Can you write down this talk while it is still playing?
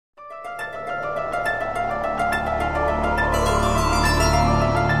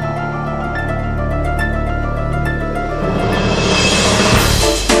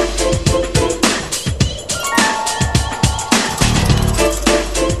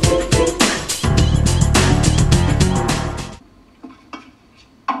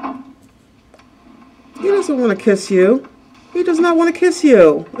doesn't want to kiss you. He does not want to kiss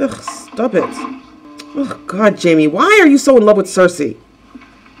you. Ugh, stop it. Oh, God, Jaime, why are you so in love with Cersei?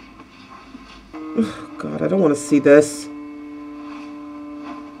 Oh, God, I don't want to see this.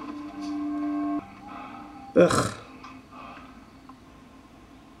 Ugh.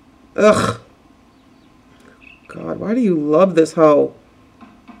 Ugh. God, why do you love this hoe?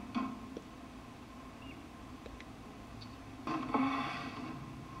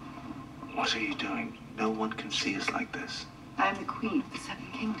 What are you doing? No one can see us like this. I am the Queen of the Seven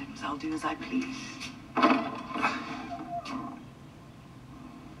Kingdoms. I'll do as I please.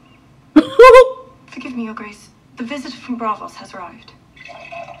 Forgive me, Your Grace. The visitor from Braavos has arrived.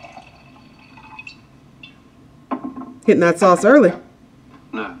 Hitting that sauce early.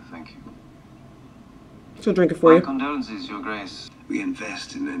 No, thank you. She'll drink it for My you. condolences, Your Grace. We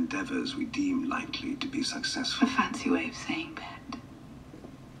invest in endeavors we deem likely to be A successful. fancy way of saying bed.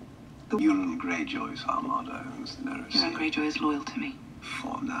 The Euron Greyjoy's armada owns the Narrow Sea. Euron Greyjoy is loyal to me.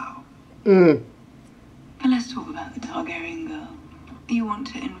 For now. Mm. But let's talk about the Targaryen girl. You want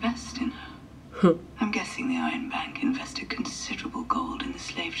to invest in her? I'm guessing the Iron Bank invested considerable gold in the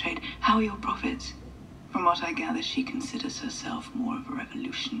slave trade. How are your profits? From what I gather, she considers herself more of a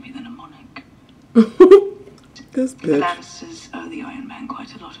revolutionary than a monarch. This The bitch. Lannisters owe the Iron Bank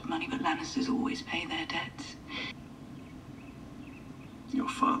quite a lot of money, but Lannisters always pay their debts. Your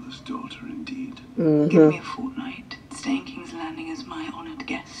father's daughter, indeed. Give me a fortnight. Stay in King's Landing as my honored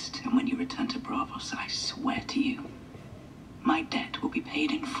guest, and when you return to Braavos, I swear to you, my debt will be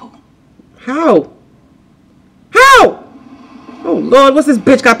paid in full. How? How? Oh, Lord, what's this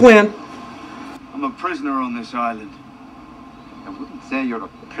bitch got planned? I'm a prisoner on this island. I wouldn't say you're a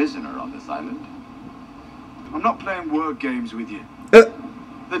prisoner on this island. I'm not playing word games with you. Uh,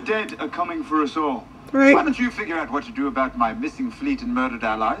 The dead are coming for us all. Why right. don't you figure out what to do about my missing fleet and murdered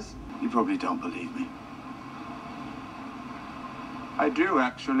allies? You probably don't believe me. I do,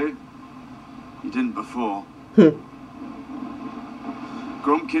 actually. You didn't before. Hmm.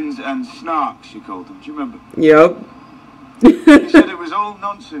 Grumpkins and Snarks, you called them. Do you remember? Yep. You said it was all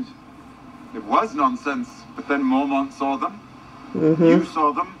nonsense. It was nonsense, but then Mormont saw them. Mm-hmm. You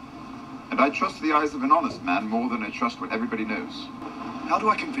saw them. And I trust the eyes of an honest man more than I trust what everybody knows. How do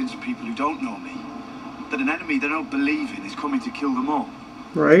I convince people who don't know me that an enemy they don't believe in is coming to kill them all?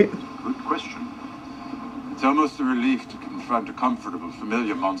 Right. Good question. It's almost a relief to confront a comfortable,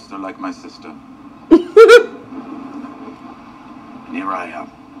 familiar monster like my sister. And here I am.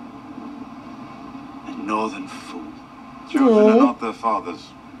 A northern fool. Children are Aw. not their fathers.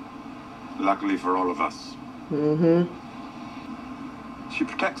 Luckily for all of us. Mm-hmm. She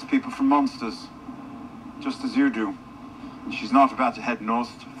protects people from monsters, just as you do. And she's not about to head north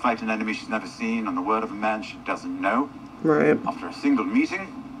to fight an enemy she's never seen on the word of a man she doesn't know. Right. After a single meeting,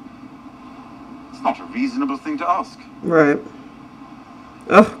 it's not a reasonable thing to ask. Right.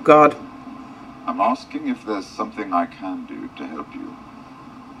 Oh, God. I'm asking if there's something I can do to help you.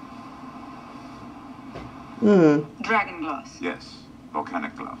 Dragon glass. Yes,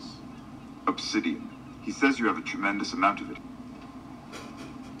 volcanic glass. Obsidian. He says you have a tremendous amount of it.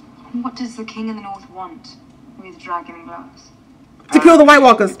 What does the King in the North want with dragon glass? To kill the White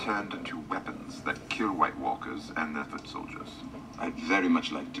Walkers. Turned into weapons that kill White Walkers and their foot soldiers. I'd very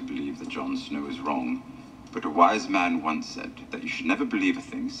much like to believe that Jon Snow is wrong, but a wise man once said that you should never believe a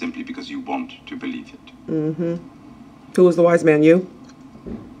thing simply because you want to believe it. Mm-hmm. Who was the wise man? You?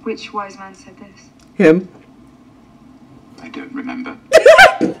 Which wise man said this? Him? I don't remember.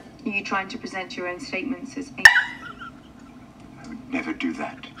 Are you trying to present your own statements as I would never do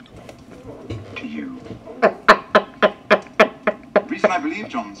that. To you. The reason I believe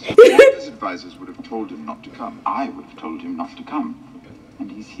Jon's his advisors would have told him not to come. I would have told him not to come.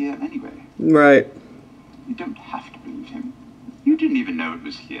 And he's here anyway. Right. You don't have to believe him. You didn't even know it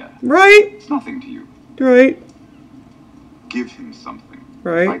was here. Right. It's nothing to you. Right. Give him something.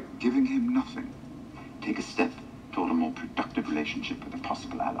 Right. By giving him nothing, take a step toward a more productive relationship with a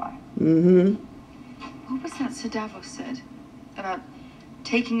possible ally. Mm-hmm. What was that Sir Davos said about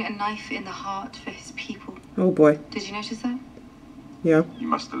taking a knife in the heart for his people? Oh, boy. Did you notice that? Yeah. You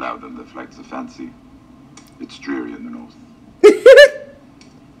must allow them their flights of fancy. It's dreary in the north.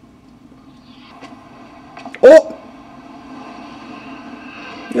 Oh!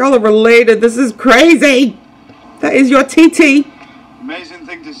 Y'all are related. This is crazy. That is your TT. Amazing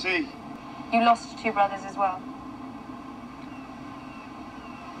thing to see. You lost two brothers as well.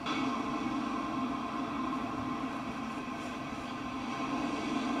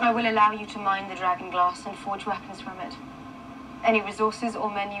 I will allow you to mine the dragon glass and forge weapons from it. Any resources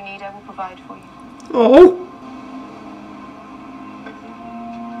or men you need, I will provide for you. Oh.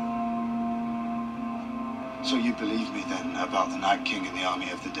 believe me then about the Night King and the army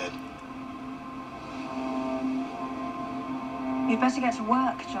of the dead? You'd better get to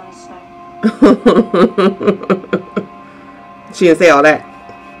work, Jon Snow. She didn't say all that.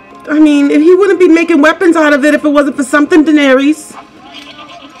 I mean, he wouldn't be making weapons out of it if it wasn't for something, Daenerys.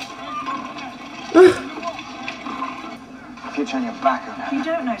 If you turn your back on her. You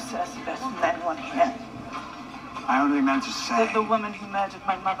don't know Cersei better than anyone here. I only meant to say. That the woman who murdered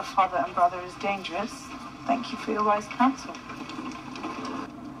my mother, father, and brother is dangerous. Thank you for your wise counsel.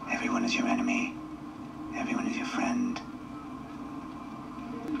 Everyone is your enemy. Everyone is your friend.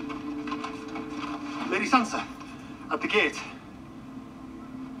 Lady Sansa, at the gate.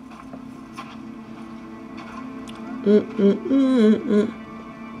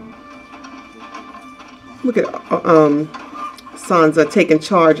 Look at Sansa taking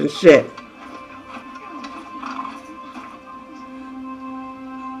charge and shit.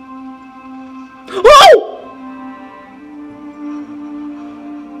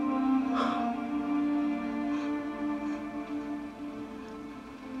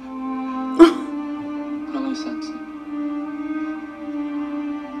 Hello, Sansa.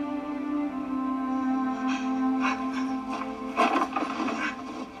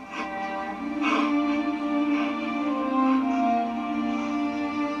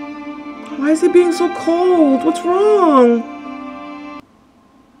 Why is he being so cold? What's wrong?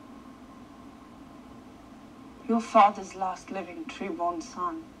 Your father's last living true-born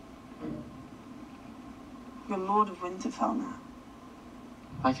son. You're Lord of Winterfell now.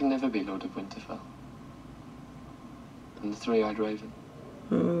 I can never be Lord of Winterfell. I'm the Three-Eyed Raven.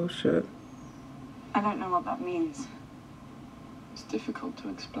 Oh, shit. I don't know what that means. It's difficult to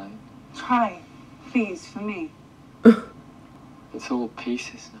explain. Try, please, for me. It's all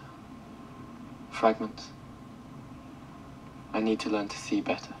pieces now. Fragments. I need to learn to see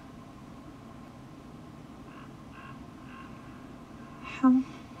better. How do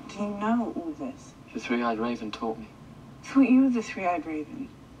you know all this? The Three-Eyed Raven taught me. I thought you were the Three-Eyed Raven.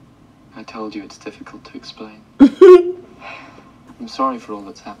 I told you it's difficult to explain. I'm sorry for all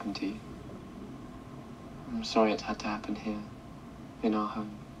that's happened to you. I'm sorry it had to happen here, in our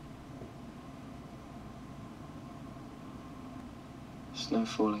home. Snow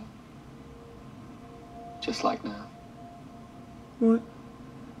falling. Just like now. What?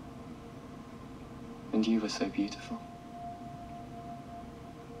 And you were so beautiful.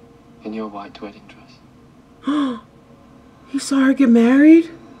 In your white wedding dress. He saw her get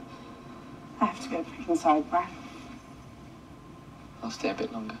married? I have to go back inside, Bran. I'll stay a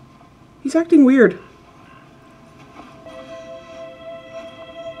bit longer. He's acting weird.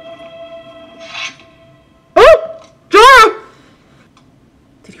 Oh! Jorah!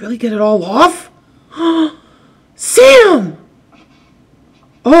 Did he really get it all off? Sam!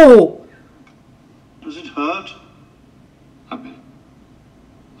 Oh! Does it hurt? A bit.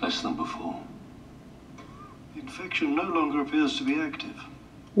 Less than before. The infection no longer appears to be active.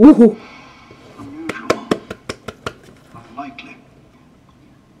 Woohoo! Unusual. Unlikely.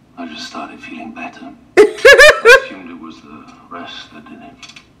 I just started feeling better. I assumed it was the rest that did it.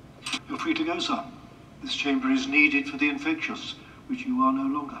 You're free to go, sir. This chamber is needed for the infectious, which you are no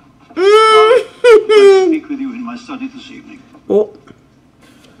longer. I'll speak with you in my study this evening. Oh.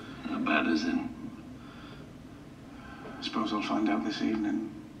 How bad is it? I suppose I'll find out this evening.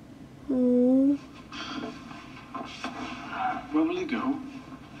 Oh. Where will you go?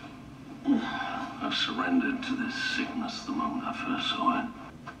 I surrendered to this sickness the moment I first saw it.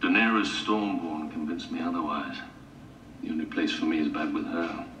 Daenerys Stormborn convinced me otherwise. The only place for me is back with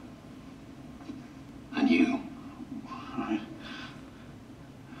her. And you.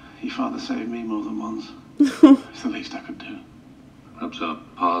 Your father saved me more than once. It's the least I could do. Perhaps our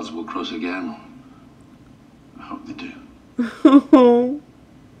paths will cross again. I hope they do.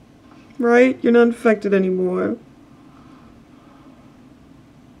 Right? You're not infected anymore.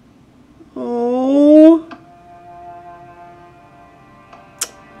 Oh.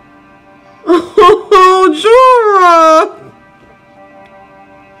 Oh, Jorah!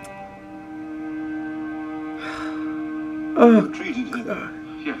 Oh, You treated him.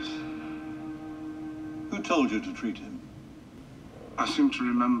 Yes. Who told you to treat him? I seem to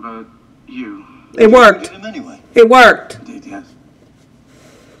remember you. it worked. Treat him anyway. It worked. Indeed, yes.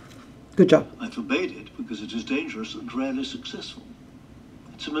 Good job. I forbade it because it is dangerous and rarely successful.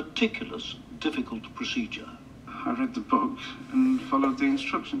 It's a meticulous, difficult procedure. I read the book and followed the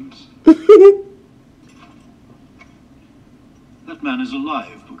instructions. That man is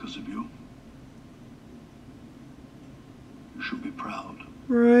alive because of you. You should be proud.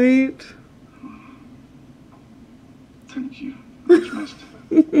 Right? Thank you. Much missed.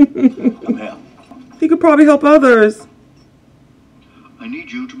 Come here. He could probably help others. I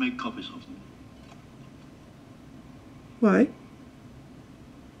need you to make copies of them. Why?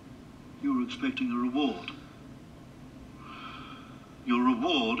 You're expecting a reward. Your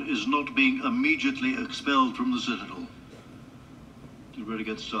reward is not being immediately expelled from the Citadel. You better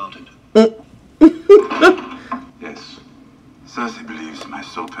get started. Yes. Cersei believes my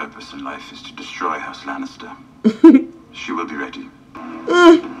sole purpose in life is to destroy House Lannister. She will be ready.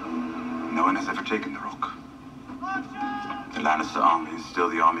 No one has ever taken the Rock. The Lannister army is still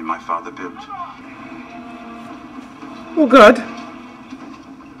the army my father built. Oh, God.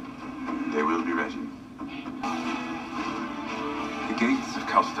 They will be ready. The gates of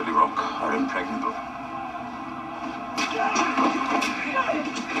Casterly Rock are impregnable.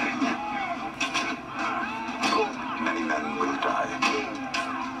 Many men will die.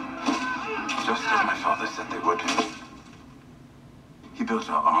 Just as my father said they would. He built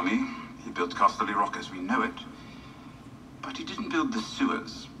our army. He built Casterly Rock as we know it. But he didn't build the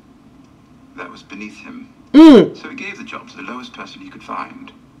sewers. That was beneath him. So he gave the job to the lowest person he could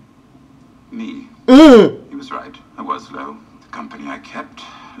find. Me. He was right. I was low. The company I kept,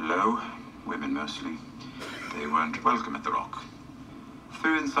 low. Women mostly. They weren't welcome at the Rock.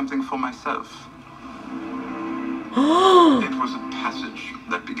 Threw in something for myself. It was a passage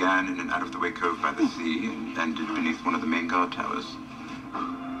that began in an out-of-the-way cove by the sea and ended beneath one of the main guard towers.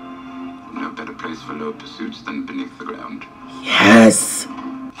 No better place for low pursuits than beneath the ground. Yes!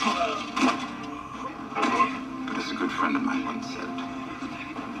 But as a good friend of mine once said,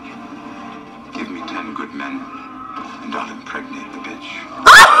 give me 10 good men, and I'll impregnate the bitch.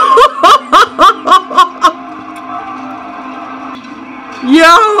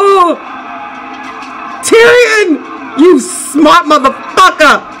 Yo! Tyrion! You smart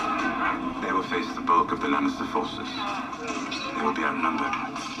motherfucker! They will face the bulk of the Lannister forces. They will be outnumbered.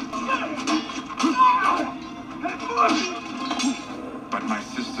 But my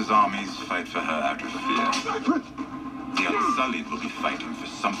sister's armies fight for her out of fear. The Unsullied will be fighting for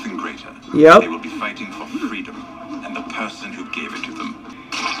something greater. Yep. They will be fighting for freedom and the person who gave it to them.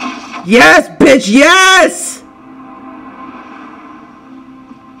 Yes, bitch, yes!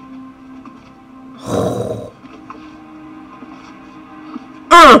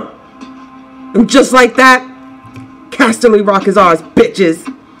 And just like that, Casterly Rock is ours, bitches.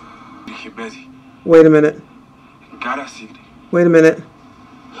 Wait a minute. Wait a minute.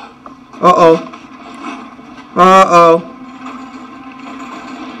 Uh-oh. Uh-oh.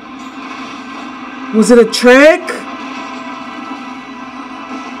 Was it a trick?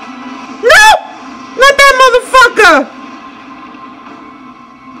 No! Not that motherfucker!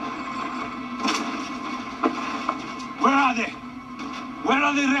 Where are they? Where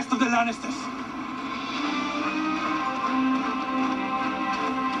are the rest of the Lannisters?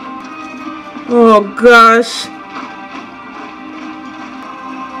 Oh, gosh.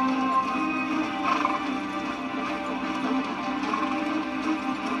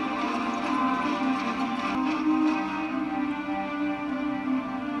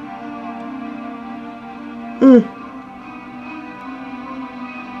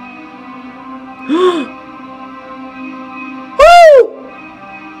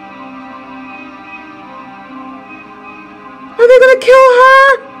 Are they gonna kill her?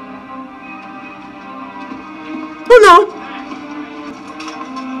 Oh no.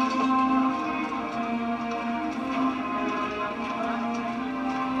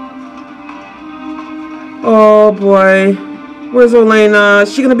 Oh boy. Where's Olenna? Is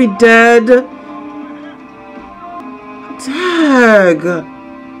she gonna be dead? Dag.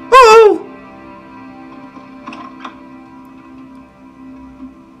 Oh!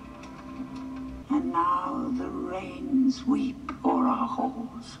 And now the rains weep o'er our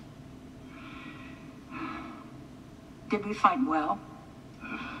halls. Did we fight well?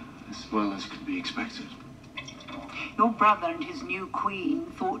 As well as could be expected. Your brother and his new queen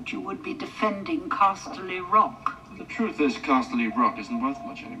thought you would be defending Casterly Rock. The truth is, Casterly Rock isn't worth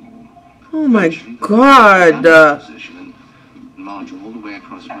much anymore. Oh my Actually, god. Position and march all the way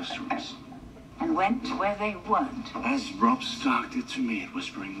across Westeros. And went where they weren't. As Robb Stark did to me at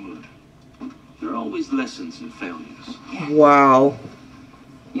Whispering Wood. There are always lessons in failures. Wow.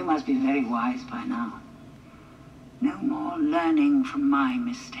 You must be very wise by now. No more learning from my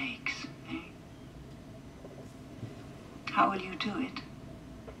mistakes, eh? How will you do it?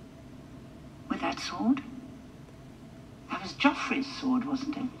 With that sword? That was Joffrey's sword,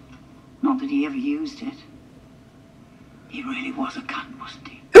 wasn't it? Not that he ever used it. He really was a cunt, wasn't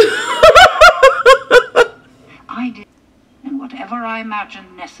he? I did, and whatever I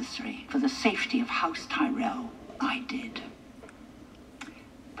imagined necessary for the safety of House Tyrell, I did.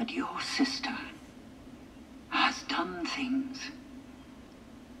 But your sister, done things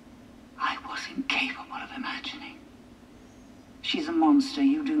I wasn't capable of imagining. She's a monster,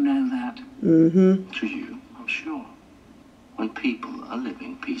 you do know that. Mm-hmm. To you, I'm sure. When people are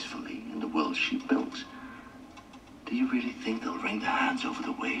living peacefully in the world she built, do you really think they'll wring their hands over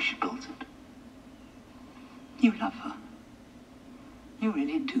the way she built it? You love her. You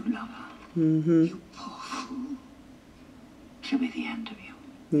really do love her. Mm-hmm. You poor fool. She'll be the end of you.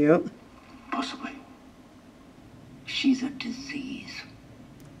 Yep. Possibly. She's a disease.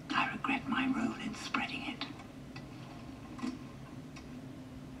 I regret my role in spreading it.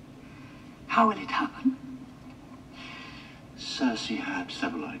 How will it happen? Cersei had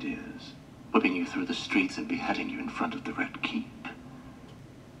several ideas. Whipping you through the streets and beheading you in front of the Red Keep.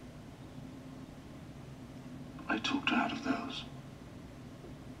 I talked her out of those.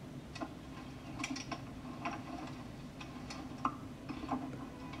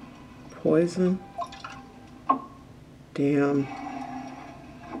 Poison. Damn.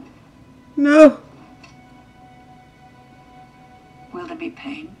 No. Will there be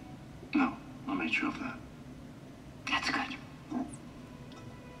pain? No, I made sure of that. That's good.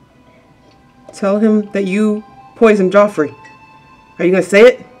 Tell him that you poisoned Joffrey. Are you gonna say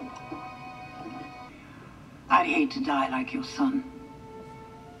it? I'd hate to die like your son.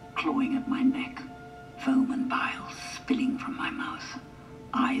 Clawing at my neck. Foam and bile spilling from my mouth.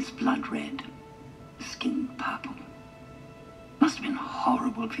 Eyes blood red. Skin purple. Must have been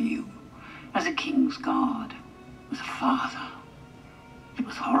horrible for you. As a king's guard. As a father. It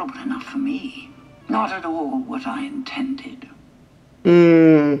was horrible enough for me. Not at all what I intended.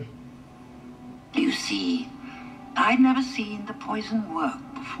 You see, I'd never seen the poison work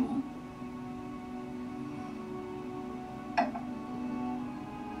before.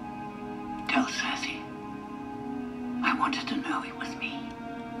 Tell Cersei. I wanted to know it was me.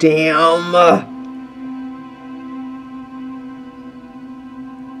 Damn.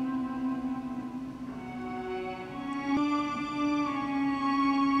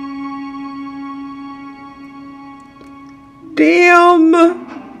 Damn.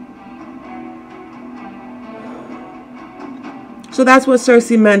 So that's what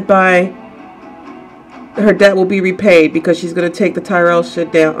Cersei meant by her debt will be repaid because she's going to take the Tyrell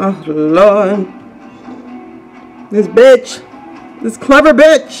shit down. Oh, Lord. This bitch. This clever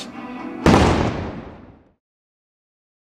bitch.